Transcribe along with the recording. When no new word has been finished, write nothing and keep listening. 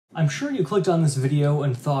I'm sure you clicked on this video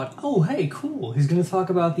and thought, oh hey, cool, he's gonna talk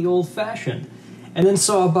about the Old Fashioned, and then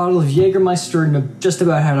saw a bottle of Jagermeister and just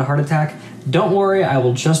about had a heart attack. Don't worry, I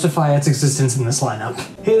will justify its existence in this lineup.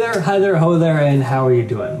 Hey there, hi there, ho there, and how are you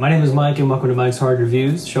doing? My name is Mike and welcome to Mike's Hard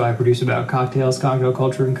Reviews, the show I produce about cocktails, cocktail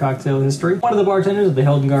culture, and cocktail history. One of the bartenders at the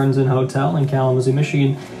Hilton Gardens Inn Hotel in Kalamazoo,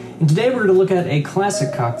 Michigan. And today we're going to look at a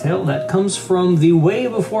classic cocktail that comes from the way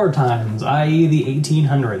before times, i.e. the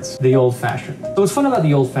 1800s, the Old Fashioned. So what's fun about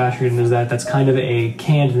the Old Fashioned is that that's kind of a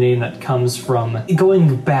canned name that comes from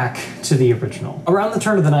going back to the original. Around the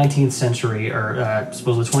turn of the 19th century, or I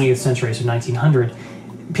suppose the 20th century, so 1900,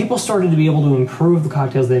 people started to be able to improve the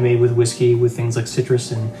cocktails they made with whiskey with things like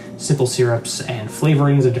citrus and simple syrups and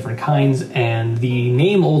flavorings of different kinds, and the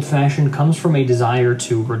name Old Fashioned comes from a desire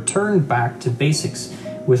to return back to basics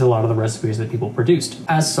with a lot of the recipes that people produced.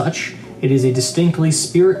 As such, it is a distinctly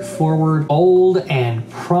spirit-forward, bold, and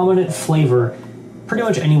prominent flavor pretty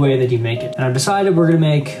much any way that you make it. And I've decided we're gonna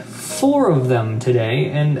make 4 of them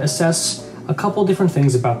today and assess a couple different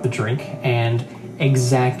things about the drink and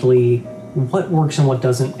exactly what works and what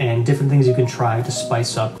doesn't, and different things you can try to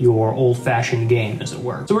spice up your old-fashioned game, as it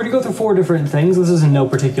were. So we're gonna go through 4 different things. This is in no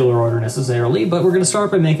particular order necessarily, but we're gonna start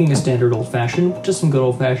by making a standard old-fashioned, just some good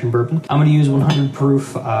old-fashioned bourbon. I'm gonna use 100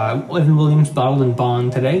 proof Evan Williams bottled in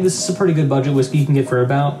bond today. This is a pretty good budget whiskey you can get for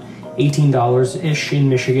about $18-ish in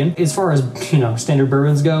Michigan. As far as, standard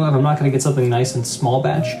bourbons go, if I'm not gonna get something nice and small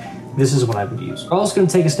batch, this is what I would use. We're also going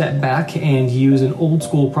to take a step back and use an old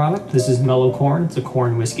school product. This is Mellow Corn. It's a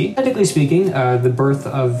corn whiskey. Technically speaking, the birth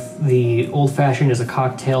of the Old Fashioned as a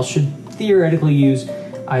cocktail should theoretically use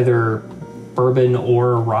either bourbon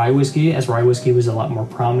or rye whiskey, as rye whiskey was a lot more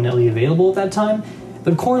prominently available at that time.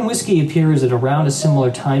 But corn whiskey appears at around a similar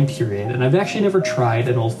time period, and I've actually never tried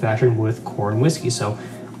an Old Fashioned with corn whiskey, so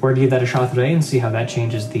we're gonna give that a shot today and see how that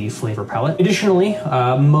changes the flavor palette. Additionally,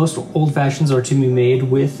 most Old Fashions are to be made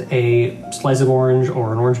with a slice of orange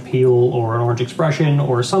or an orange peel or an orange expression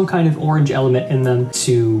or some kind of orange element in them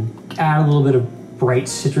to add a little bit of bright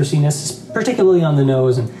citrusiness, particularly on the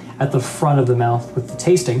nose and at the front of the mouth with the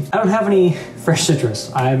tasting. I don't have any fresh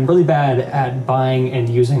citrus. I'm really bad at buying and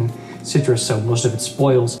using citrus, so most of it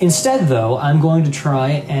spoils. Instead, though, I'm going to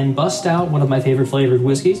try and bust out one of my favorite flavored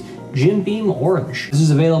whiskeys, Jim Beam Orange. This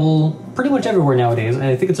is available pretty much everywhere nowadays.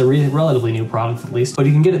 I think it's a relatively new product at least, but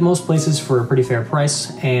you can get it most places for a pretty fair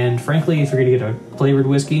price, and frankly, if you're gonna get a flavored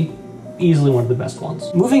whiskey, easily one of the best ones.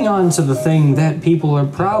 Moving on to the thing that people are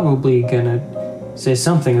probably gonna say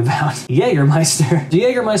something about, Jagermeister. The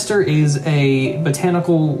Jagermeister is a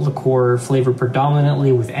botanical liqueur flavored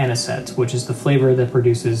predominantly with anisette, which is the flavor that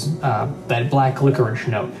produces that black licorice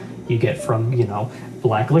note you get from,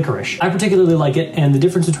 black licorice. I particularly like it, and the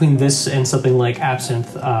difference between this and something like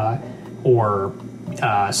absinthe or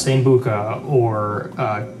Sambuca or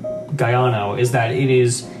Guyano is that it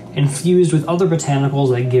is infused with other botanicals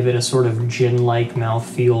that give it a sort of gin-like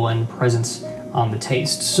mouthfeel and presence on the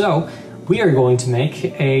taste. So we are going to make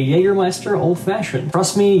a Jagermeister Old Fashioned.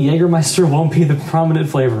 Trust me, Jagermeister won't be the prominent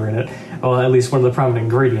flavor in it. Well, at least one of the prominent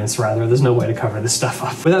ingredients, rather. There's no way to cover this stuff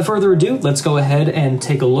up. Without further ado, let's go ahead and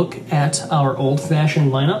take a look at our Old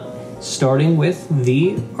Fashioned lineup, starting with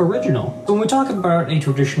the original. When we talk about a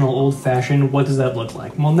traditional Old Fashioned, what does that look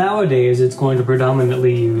like? Well, nowadays, it's going to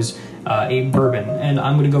predominantly use a bourbon, and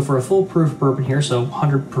I'm going to go for a full proof bourbon here, so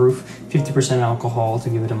 100 proof, 50% alcohol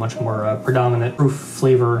to give it a much more predominant proof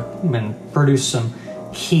flavor and produce some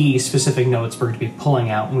key specific notes we're going to be pulling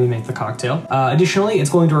out when we make the cocktail. Additionally, it's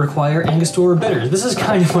going to require Angostura bitters. This is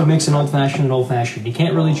kind of what makes an Old Fashioned an Old Fashioned. You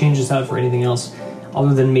can't really change this out for anything else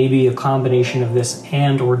other than maybe a combination of this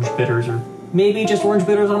and orange bitters, or maybe just orange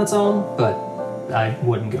bitters on its own, but I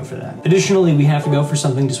wouldn't go for that. Additionally, we have to go for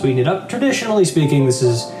something to sweeten it up. Traditionally speaking, this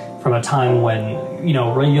is from a time when,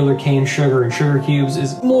 regular cane sugar and sugar cubes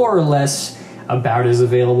is more or less about as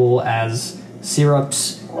available as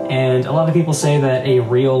syrups. And a lot of people say that a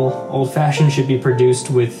real Old Fashioned should be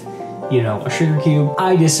produced with, a sugar cube.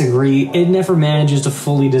 I disagree. It never manages to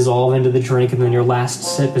fully dissolve into the drink, and then your last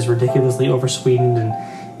sip is ridiculously oversweetened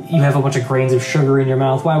and you have a bunch of grains of sugar in your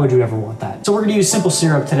mouth. Why would you ever want that? So we're gonna use simple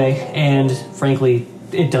syrup today, and frankly,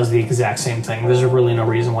 it does the exact same thing. There's really no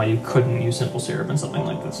reason why you couldn't use simple syrup in something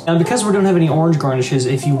like this. Now, because we don't have any orange garnishes,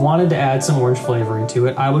 if you wanted to add some orange flavoring to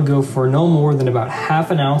it, I would go for no more than about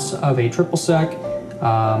 ½ ounce of a triple sec,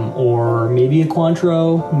 or maybe a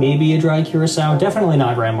Cointreau, maybe a dry Curacao, definitely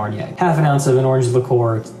not Grand Marnier. ½ ounce of an orange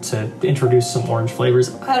liqueur to introduce some orange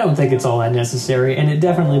flavors. I don't think it's all that necessary, and it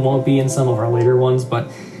definitely won't be in some of our later ones,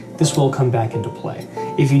 but this will come back into play.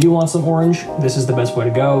 If you do want some orange, this is the best way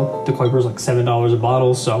to go. The Kuiper's like $7 a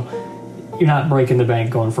bottle, so you're not breaking the bank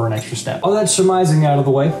going for an extra step. All that surmising out of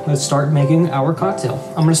the way, let's start making our cocktail.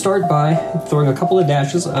 I'm gonna start by throwing a couple of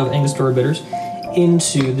dashes of Angostura bitters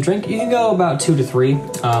into the drink. You can go about 2 to 3.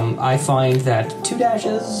 I find that 2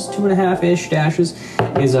 dashes, 2.5-ish dashes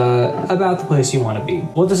is about the place you want to be.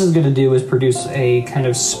 What this is going to do is produce a kind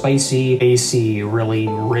of spicy, bassy, really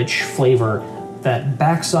rich flavor that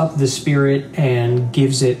backs up the spirit and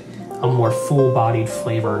gives it a more full-bodied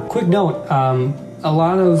flavor. Quick note, a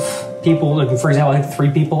lot of people, like for example, I think 3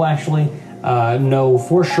 people actually, know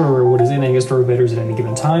for sure what is in Angostura bitters at any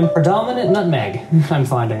given time. Predominant nutmeg, I'm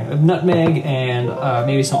finding. Nutmeg and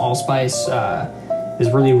maybe some allspice.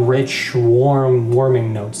 There's really rich,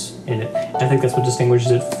 warming notes in it. I think that's what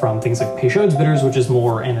distinguishes it from things like Peychaud's bitters, which is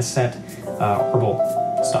more anisette, herbal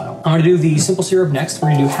style. I'm gonna do the simple syrup next. We're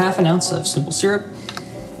gonna do half an ounce of simple syrup,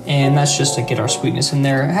 and that's just to get our sweetness in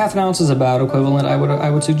there. Half an ounce is about equivalent, I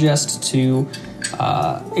would suggest, to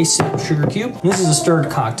a single sugar cube. And this is a stirred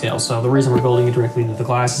cocktail, so the reason we're building it directly into the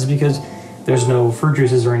glass is because there's no fruit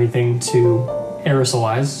juices or anything to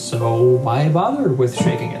aerosolize, so why bother with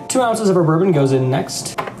shaking it? 2 ounces of our bourbon goes in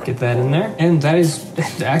next. Get that in there, and that is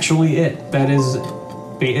actually it. That is it.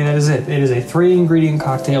 It is a 3-ingredient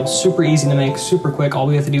cocktail, super easy to make, super quick. All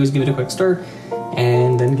we have to do is give it a quick stir,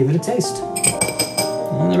 and then give it a taste.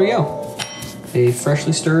 And there we go. A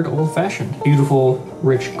freshly stirred Old Fashioned. Beautiful,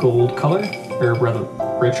 rich gold color, or rather,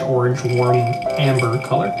 rich orange, warm amber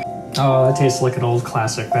color. Oh, that tastes like an old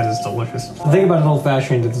classic. That is delicious. The thing about an Old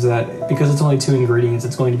Fashioned is that because it's only 2 ingredients,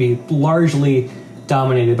 it's going to be largely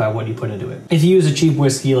dominated by what you put into it. If you use a cheap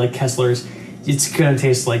whiskey like Kessler's, it's gonna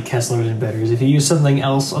taste like Kessler's and bitters. If you use something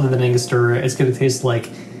else other than Angostura, it's gonna taste like,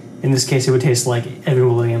 in this case, it would taste like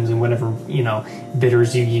Evan Williams and whatever, you know,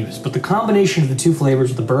 bitters you use. But the combination of the 2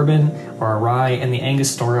 flavors, the bourbon or a rye and the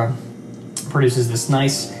Angostura, produces this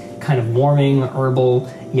nice kind of warming, herbal,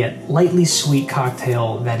 yet lightly sweet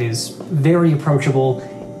cocktail that is very approachable.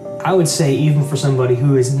 I would say even for somebody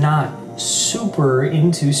who is not super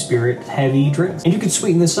into spirit-heavy drinks. And you could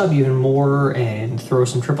sweeten this up even more and throw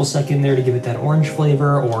some triple sec in there to give it that orange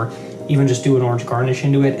flavor, or even just do an orange garnish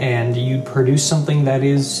into it, and you'd produce something that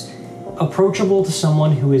is approachable to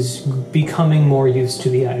someone who is becoming more used to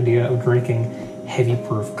the idea of drinking heavy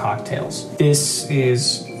proof cocktails. This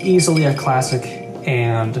is easily a classic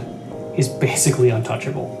and is basically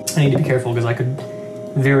untouchable. I need to be careful because I could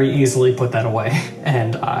very easily put that away,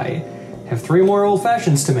 and I have 3 more Old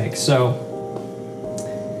Fashions to make, so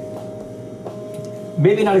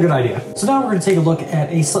maybe not a good idea. So now we're going to take a look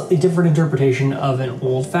at a slightly different interpretation of an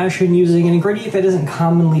Old Fashioned using an ingredient that isn't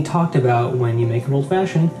commonly talked about when you make an Old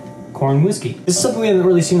Fashioned: corn whiskey. This is something we haven't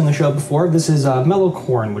really seen on the show before. This is mellow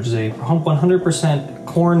corn, which is a 100%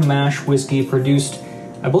 corn mash whiskey produced,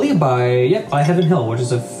 I believe, by Heaven Hill, which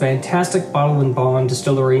is a fantastic bottle and bond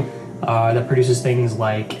distillery that produces things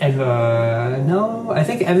like I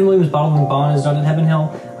think Evan Williams Bottled and Bond is done at Heaven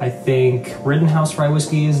Hill. I think Rittenhouse Rye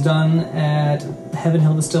Whiskey is done at Heaven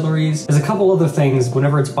Hill Distilleries. There's a couple other things.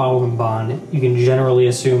 Whenever it's bottled and bond, you can generally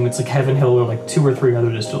assume it's like Heaven Hill or like 2 or 3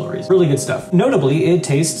 other distilleries. Really good stuff. Notably, it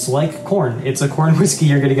tastes like corn. It's a corn whiskey.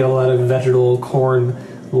 You're gonna get a lot of vegetal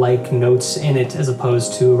corn-like notes in it as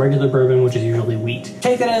opposed to regular bourbon, which is usually wheat.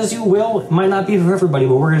 Take that as you will. It might not be for everybody,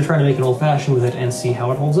 but we're gonna try to make an Old Fashioned with it and see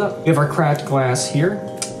how it holds up. We have our cracked glass here.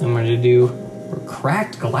 I'm gonna do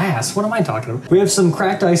cracked glass. What am I talking about? We have some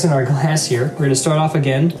cracked ice in our glass here. We're gonna start off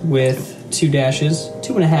again with 2 dashes,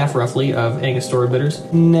 2.5 roughly, of Angostura bitters.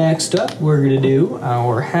 Next up, we're gonna do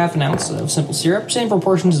our half an ounce of simple syrup. Same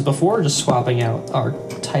proportions as before, just swapping out our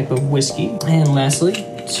type of whiskey. And lastly,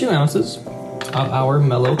 2 ounces of our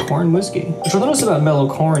mellow corn whiskey. What you'll notice about mellow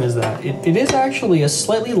corn is that it is actually a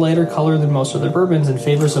slightly lighter color than most other bourbons and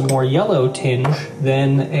favors a more yellow tinge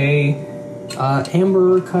than a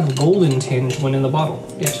amber kind of golden tinge when in the bottle.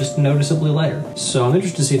 It's just noticeably lighter. So I'm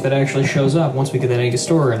interested to see if that actually shows up once we get that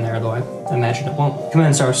Angostura in there, though I imagine it won't.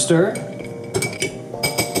 Commence our stir.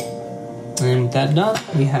 And with that done,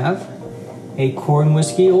 we have a corn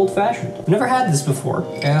whiskey Old Fashioned. I've never had this before,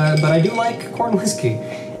 but I do like corn whiskey.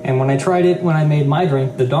 And when I tried it, when I made my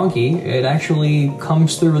drink, the Donkey, it actually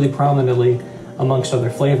comes through really prominently amongst other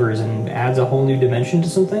flavors and adds a whole new dimension to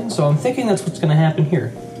something. So I'm thinking that's what's gonna happen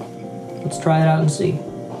here. Let's try it out and see.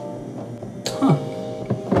 Huh.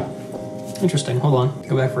 Interesting, hold on.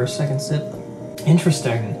 Go back for a second sip.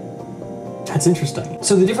 Interesting. That's interesting.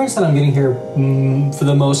 So the difference that I'm getting here, for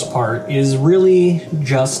the most part, is really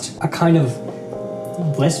just a kind of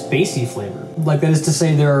less bassy flavor. Like, that is to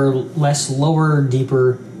say, there are less lower,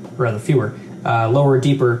 deeper, rather fewer, lower,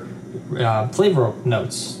 deeper flavor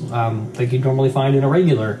notes, like you'd normally find in a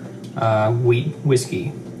regular wheat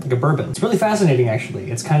whiskey. like a bourbon. It's really fascinating,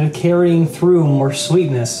 actually. It's kind of carrying through more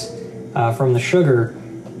sweetness from the sugar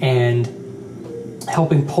and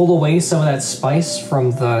helping pull away some of that spice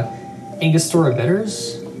from the Angostura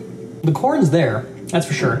bitters. The corn's there, that's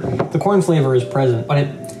for sure. The corn flavor is present, but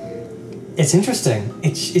it's interesting.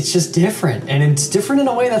 It's just different, and it's different in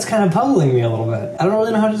a way that's kind of puzzling me a little bit. I don't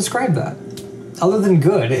really know how to describe that. Other than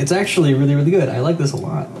good, it's actually really, really good. I like this a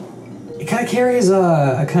lot. It kind of carries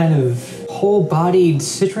a kind of whole-bodied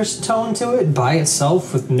citrus tone to it by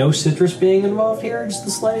itself, with no citrus being involved here, just the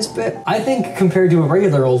slightest bit. I think compared to a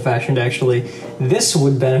regular Old Fashioned, actually, this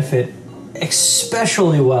would benefit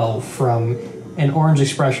especially well from an orange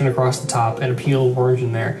expression across the top and a peel of orange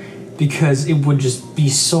in there, because it would just be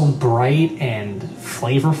so bright and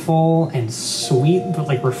flavorful and sweet, but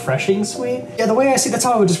like refreshing sweet. Yeah, the way I see, that's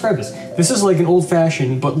how I would describe this. This is like an Old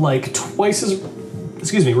Fashioned, but like twice as,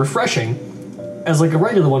 refreshing as like a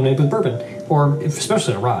regular one made with bourbon, or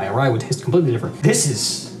especially a rye. A rye would taste completely different. This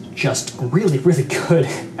is just really, really good,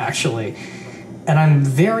 actually. And I'm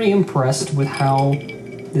very impressed with how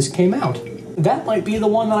this came out. That might be the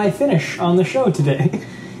one that I finish on the show today.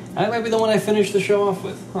 That might be the one I finish the show off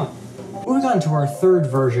with, huh? Moving on to our third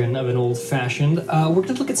version of an Old Fashioned, we're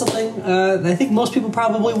gonna look at something that I think most people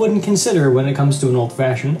probably wouldn't consider when it comes to an Old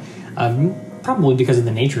Fashioned, probably because of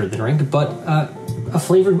the nature of the drink, but a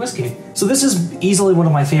flavored whiskey. So this is easily one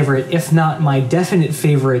of my favorite, if not my definite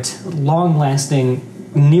favorite, long-lasting,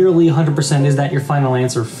 nearly 100% is that your final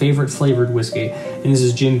answer, favorite flavored whiskey, and this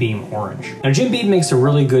is Jim Beam Orange. Now Jim Beam makes a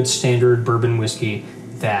really good standard bourbon whiskey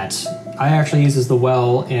that I actually use as the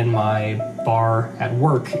well in my bar at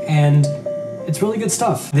work, and it's really good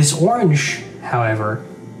stuff. This orange, however,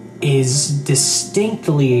 is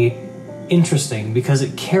distinctly interesting because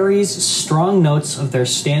it carries strong notes of their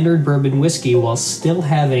standard bourbon whiskey while still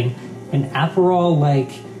having an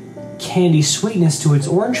Aperol-like candy sweetness to its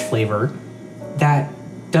orange flavor that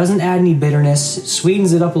doesn't add any bitterness,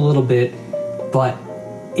 sweetens it up a little bit, but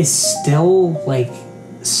is still like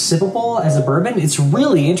sippable as a bourbon. It's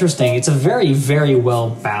really interesting. It's a very, very well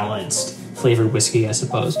balanced flavored whiskey, I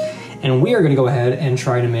suppose. And we are going to go ahead and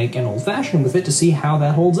try to make an Old Fashioned with it to see how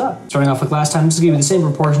that holds up. Starting off like last time, this is going to be the same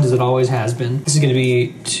proportions as it always has been. This is going to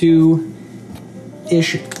be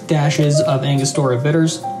 2-ish dashes of Angostura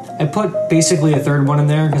bitters. I put basically a third one in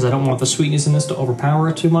there because I don't want the sweetness in this to overpower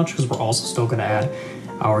it too much, because we're also still going to add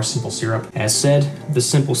our simple syrup. As said, the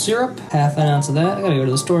simple syrup, half an ounce of that. I gotta go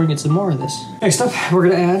to the store and get some more of this. Next up, we're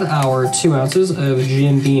gonna add our 2 ounces of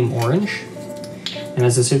Jim Beam Orange. And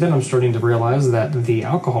as I say that, I'm starting to realize that the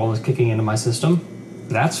alcohol is kicking into my system.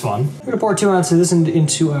 That's fun. We're gonna pour 2 ounces of this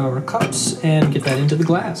into our cups and get that into the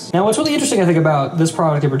glass. Now, what's really interesting, I think, about this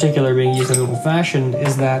product in particular being used in an Old Fashioned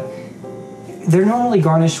is that they're normally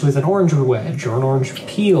garnished with an orange wedge or an orange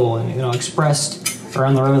peel and, expressed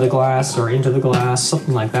around the rim of the glass or into the glass,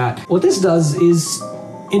 something like that. What this does is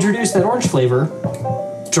introduce that orange flavor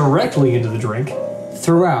directly into the drink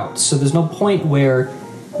throughout. So there's no point where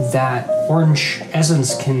that orange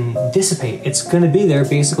essence can dissipate. It's going to be there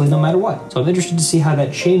basically no matter what. So I'm interested to see how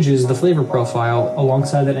that changes the flavor profile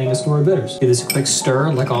alongside that Angostura bitters. Give this a quick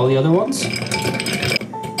stir like all the other ones.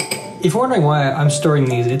 If you're wondering why I'm stirring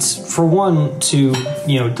these, it's for one to,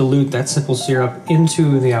 dilute that simple syrup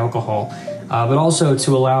into the alcohol, but also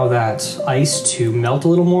to allow that ice to melt a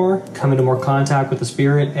little more, come into more contact with the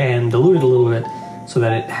spirit, and dilute it a little bit so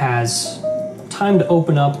that it has time to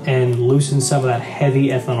open up and loosen some of that heavy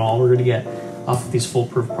ethanol we're going to get off of these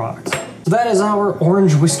foolproof products. So that is our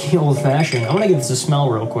Orange Whiskey Old Fashioned. I'm going to give this a smell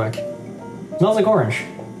real quick. Smells like orange.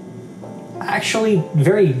 Actually,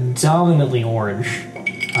 very dominantly orange,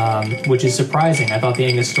 which is surprising. I thought the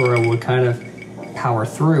Angostura would kind of power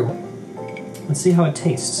through. Let's see how it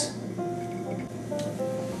tastes.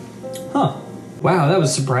 Huh. Wow, that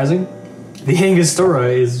was surprising. The Angostura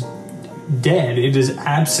is dead. It is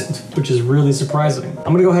absent, which is really surprising.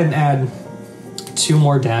 I'm gonna go ahead and add 2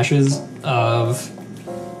 more dashes of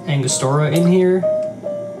Angostura in here.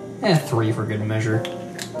 3 for good measure.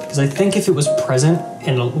 Because I think if it was present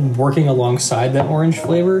and working alongside that orange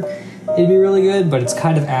flavor, it'd be really good, but it's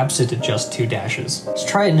kind of absent at just 2 dashes. Let's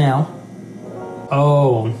try it now.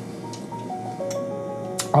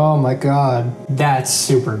 Oh my god, that's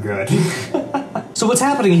super good. So what's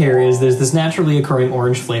happening here is there's this naturally occurring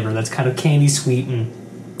orange flavor that's kind of candy sweet and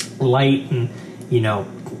light and,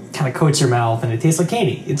 kind of coats your mouth, and it tastes like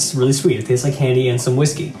candy. It's really sweet. It tastes like candy and some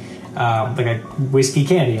whiskey. Like a whiskey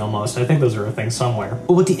candy almost. I think those are a thing somewhere.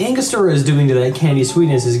 But what the Angostura is doing to that candy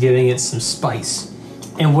sweetness is giving it some spice.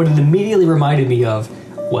 And what it immediately reminded me of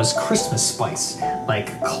was Christmas spice,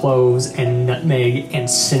 like cloves and nutmeg and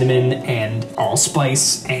cinnamon and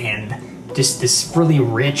allspice and just this really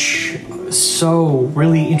rich, so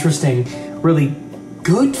really interesting, really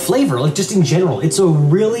good flavor, like just in general. It's a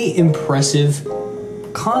really impressive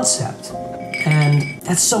concept, and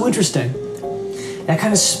that's so interesting. That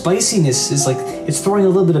kind of spiciness is like, it's throwing a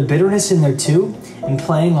little bit of bitterness in there too, and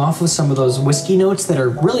playing off of some of those whiskey notes that are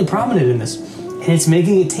really prominent in this, and it's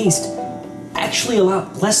making it taste actually a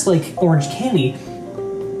lot less like orange candy,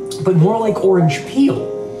 but more like orange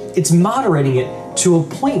peel. It's moderating it to a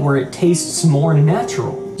point where it tastes more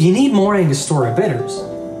natural. You need more Angostura bitters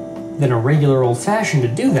than a regular Old Fashioned to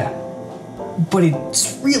do that. But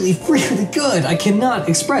it's really, really good. I cannot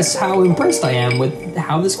express how impressed I am with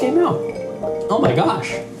how this came out. Oh my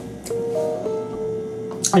gosh.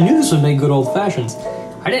 I knew this would make good Old Fashions.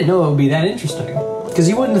 I didn't know it would be that interesting. Because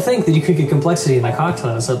you wouldn't think that you could get complexity in a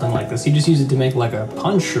cocktail out of something like this. You just use it to make like a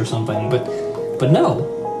punch or something, but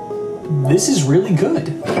no. This is really good.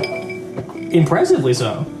 Impressively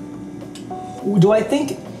so. Do I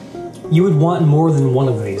think you would want more than one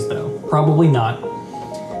of these though? Probably not.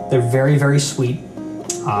 They're very, very sweet.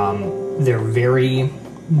 They're very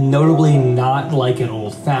notably not like an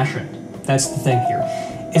Old Fashioned. That's the thing here.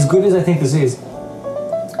 As good as I think this is,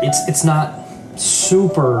 it's not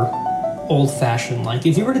super Old Fashioned. Like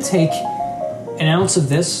if you were to take an ounce of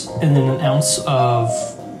this and then an ounce of,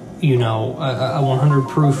 you know, a 100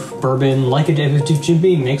 proof bourbon, like if Jim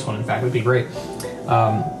Beam makes one, in fact, would be great.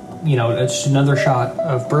 You know, just another shot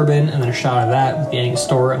of bourbon and then a shot of that with the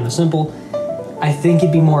Angostura and the simple. I think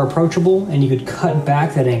it'd be more approachable and you could cut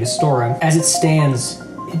back that Angostura. As it stands,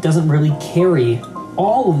 it doesn't really carry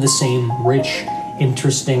all of the same rich,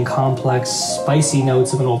 interesting, complex, spicy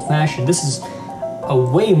notes of an Old Fashioned. This is a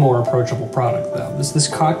way more approachable product though. This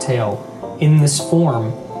cocktail in this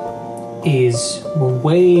form is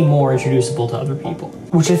way more introducible to other people,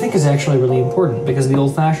 which I think is actually really important because the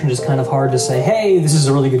Old Fashioned is kind of hard to say, hey, this is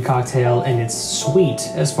a really good cocktail and it's sweet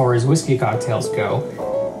as far as whiskey cocktails go.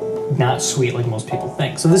 Not sweet like most people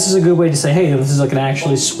think. So this is a good way to say, hey, this is like an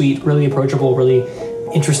actually sweet, really approachable, really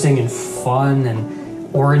interesting and fun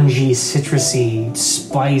and orangey, citrusy,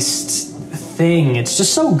 spiced thing. It's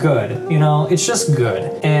just so good, you know? It's just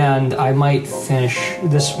good. And I might finish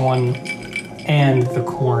this one and the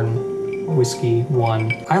corn whiskey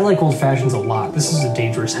one. I like Old Fashions a lot. This is a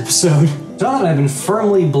dangerous episode. So now that I've been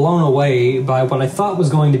firmly blown away by what I thought was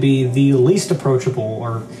going to be the least approachable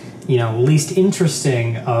or, you know, least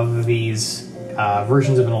interesting of these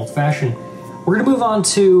versions of an Old Fashioned, we're gonna move on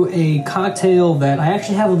to a cocktail that I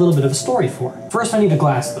actually have a little bit of a story for. First, I need a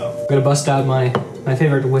glass though. I'm gonna bust out my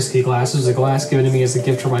favorite whiskey glass. This is a glass given to me as a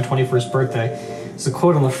gift for my 21st birthday. There's a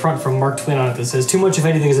quote on the front from Mark Twain on it that says, "Too much of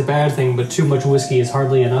anything is a bad thing, but too much whiskey is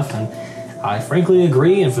hardly enough," and I frankly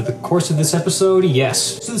agree, and for the course of this episode,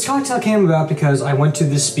 yes. So this cocktail came about because I went to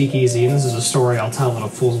this speakeasy, and this is a story I'll tell in a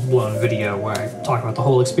full-blown video where I talk about the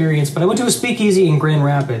whole experience, but I went to a speakeasy in Grand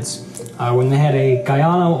Rapids when they had a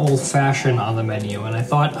Guyana Old Fashioned on the menu, and I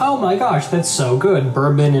thought, oh my gosh, that's so good.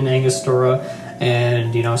 Bourbon and Angostura,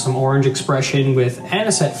 and, you know, some orange expression with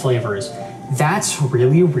anisette flavors. That's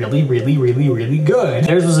really, really, really, really, really good.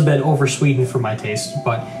 Theirs was a bit oversweetened for my taste,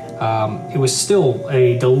 but it was still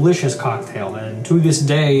a delicious cocktail, and to this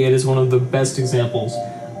day, it is one of the best examples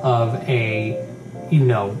of a, you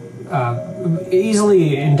know,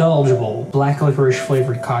 easily indulgible black licorice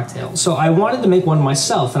flavored cocktail. So I wanted to make one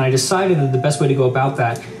myself, and I decided that the best way to go about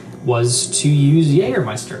that was to use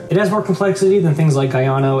Jagermeister. It has more complexity than things like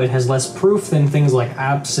Guyana, it has less proof than things like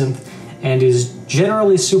absinthe, and is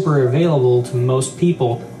generally super available to most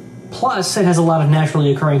people. Plus, it has a lot of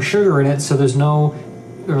naturally occurring sugar in it, so there's no,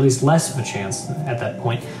 or at least less of a chance at that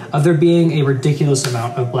point, of there being a ridiculous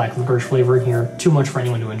amount of black licorice flavor in here, too much for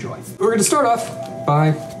anyone to enjoy. We're going to start off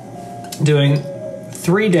by doing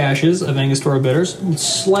 3 dashes of Angostura bitters,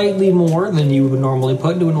 slightly more than you would normally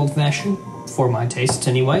put into an Old Fashioned, for my tastes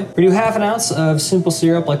anyway. We do half an ounce of simple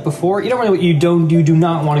syrup like before. You do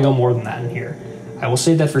not want to go more than that in here. I will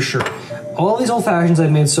say that for sure. All these Old Fashions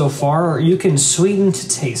I've made so far, you can sweeten to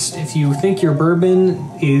taste. If you think your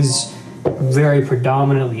bourbon is very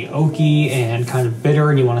predominantly oaky and kind of bitter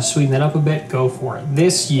and you want to sweeten that up a bit, go for it.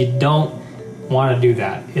 This, you don't want to do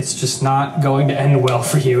that. It's just not going to end well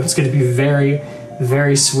for you. It's going to be very,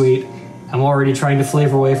 very sweet. I'm already trying to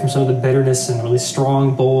flavor away from some of the bitterness and really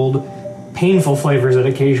strong, bold, painful flavors that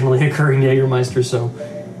occasionally occur in Jagermeister, so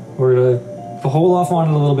we're going to hold off on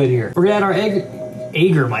it a little bit here. We're going to add our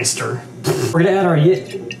Jagermeister. We're going to add our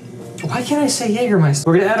why can't I say Jagermeister?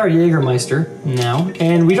 We're going to add our Jagermeister now,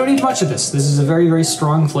 and we don't need much of this. This is a very, very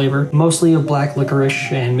strong flavor, mostly of black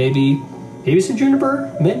licorice and maybe some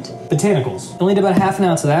juniper, mint, botanicals. Only need about half an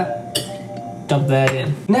ounce of that. dump that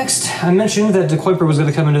in. Next, I mentioned that the Kuiper was going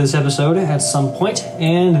to come into this episode at some point,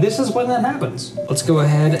 and this is when that happens. Let's go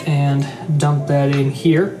ahead and dump that in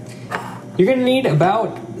here. You're going to need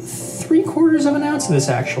about 3/4 of an ounce of this,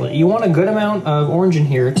 actually. You want a good amount of orange in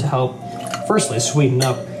here to help, firstly, sweeten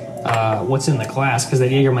up what's in the glass, because that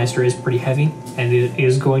Jagermeister is pretty heavy, and it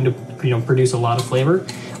is going to produce a lot of flavor.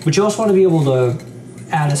 But you also want to be able to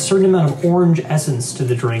add a certain amount of orange essence to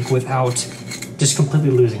the drink without just completely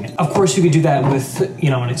losing it. Of course, you could do that with,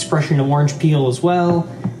 an expression of orange peel as well.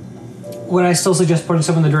 Would I still suggest putting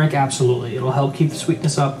some in the drink? Absolutely. It'll help keep the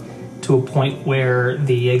sweetness up to a point where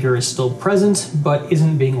the Jaeger is still present, but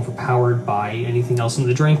isn't being overpowered by anything else in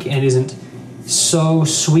the drink, and isn't so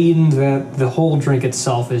sweetened that the whole drink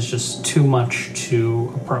itself is just too much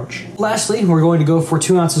to approach. Lastly, we're going to go for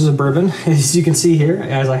 2 ounces of bourbon. As you can see here,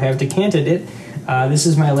 as I have decanted it, this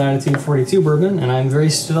is my Latitude 42 bourbon, and I'm very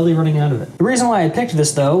steadily running out of it. The reason why I picked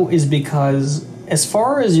this, though, is because as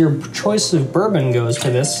far as your choice of bourbon goes for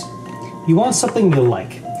this, you want something you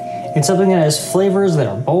like. It's something that has flavors that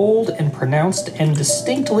are bold and pronounced and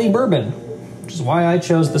distinctly bourbon, which is why I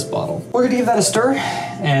chose this bottle. We're gonna give that a stir,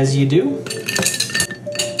 as you do.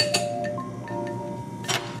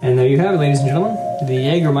 And there you have it, ladies and gentlemen, the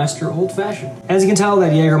Jagermeister Old Fashioned. As you can tell,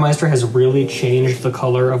 that Jagermeister has really changed the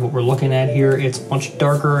color of what we're looking at here. It's much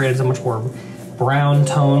darker, it's a much more brown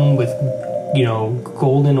tone with,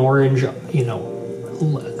 golden orange,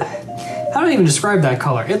 how do I even describe that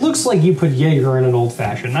color? It looks like you put Jaeger in an Old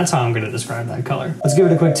Fashioned. That's how I'm gonna describe that color. Let's give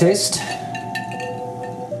it a quick taste.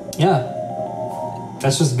 Yeah,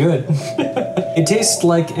 that's just good. It tastes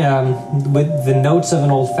like, with the notes of an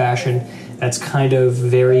Old Fashioned, that's kind of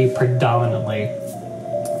very predominantly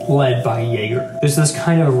led by Jaeger. There's this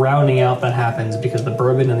kind of rounding out that happens because the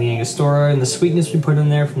bourbon and the Angostura and the sweetness we put in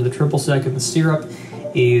there from the triple sec and the syrup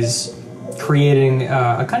is creating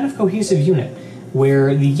a kind of cohesive unit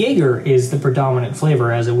where the Jaeger is the predominant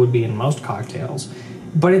flavor, as it would be in most cocktails.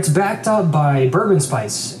 But it's backed up by bourbon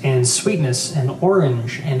spice and sweetness and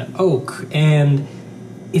orange and oak, and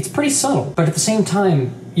it's pretty subtle, but at the same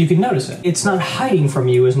time, you can notice it. It's not hiding from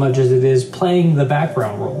you as much as it is playing the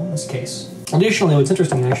background role in this case. Additionally, what's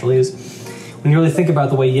interesting actually is when you really think about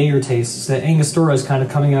the way Jaeger tastes, that Angostura is kind of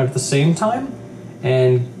coming out at the same time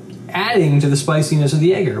and adding to the spiciness of the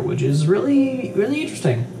Jaeger, which is really, really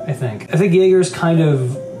interesting, I think. I think Jaeger is kind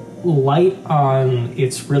of light on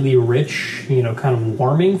its really rich, kind of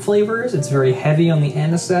warming flavors. It's very heavy on the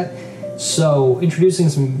anisette. So introducing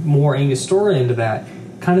some more Angostura into that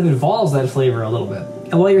kind of involves that flavor a little bit.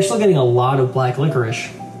 And while you're still getting a lot of black licorice,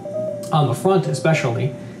 on the front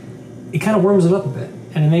especially, it kind of warms it up a bit,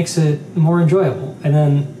 and it makes it more enjoyable. And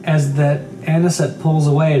then as that anisette pulls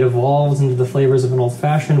away, it evolves into the flavors of an Old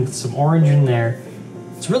Fashioned with some orange in there.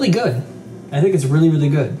 It's really good. I think it's really, really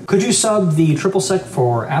good. Could you sub the triple sec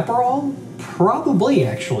for Aperol? Probably,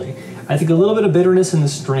 actually. I think a little bit of bitterness in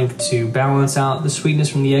this drink to balance out the sweetness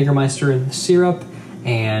from the Jagermeister and the syrup,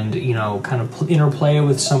 and, kind of interplay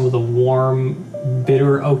with some of the warm,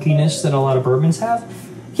 bitter oakiness that a lot of bourbons have.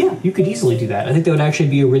 Yeah, you could easily do that. I think that would actually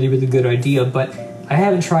be a really, really good idea, but I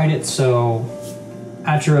haven't tried it, so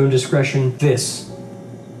at your own discretion, this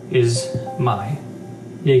is my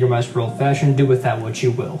Jagermeister Old Fashioned. Do with that what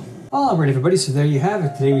you will. All right, everybody, so there you have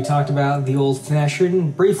it. Today we talked about the Old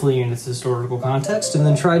Fashioned briefly in its historical context, and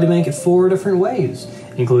then tried to make it 4 different ways,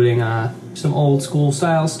 including some old school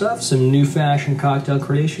style stuff, some new fashioned cocktail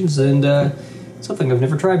creations, and something I've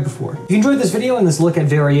never tried before. If you enjoyed this video and this look at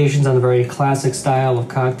variations on the very classic style of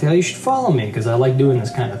cocktail, you should follow me, because I like doing this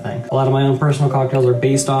kind of thing. A lot of my own personal cocktails are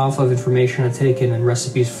based off of information I've taken and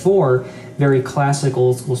recipes for very classic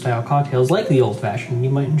old school style cocktails like the Old Fashioned. You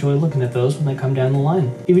might enjoy looking at those when they come down the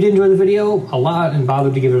line. If you did enjoy the video a lot and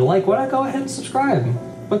bothered to give it a like, why not go ahead and subscribe?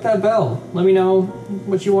 Click that bell. Let me know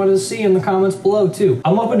what you wanted to see in the comments below, too.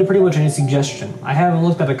 I'm open to pretty much any suggestion. I haven't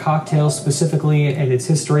looked at a cocktail specifically and its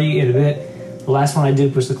history in a bit. The last one I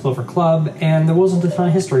did was the Clover Club, and there wasn't a ton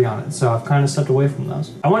of history on it, so I've kind of stepped away from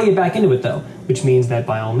those. I want to get back into it, though, which means that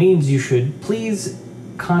by all means, you should please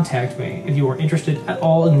contact me if you are interested at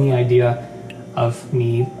all in the idea of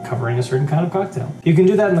me covering a certain kind of cocktail. You can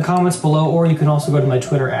do that in the comments below, or you can also go to my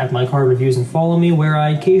Twitter at MikeHardReviews and follow me, where I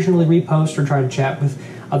occasionally repost or try to chat with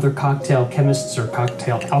other cocktail chemists or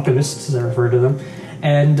cocktail alchemists, as I refer to them,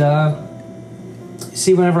 and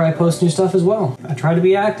see whenever I post new stuff as well. I try to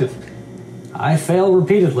be active. I fail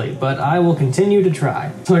repeatedly, but I will continue to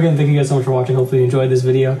try. So again, thank you guys so much for watching. Hopefully you enjoyed this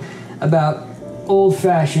video about Old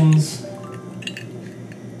Fashions.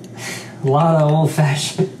 A lot of Old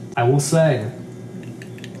Fashioned, I will say.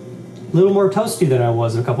 A little more toasty than I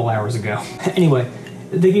was a couple hours ago. Anyway,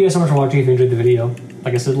 thank you guys so much for watching. If you enjoyed the video,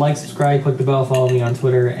 Like I said, like, subscribe, click the bell, follow me on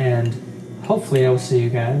Twitter, and hopefully I will see you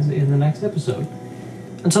guys in the next episode.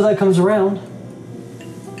 Until that comes around,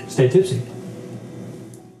 stay tipsy.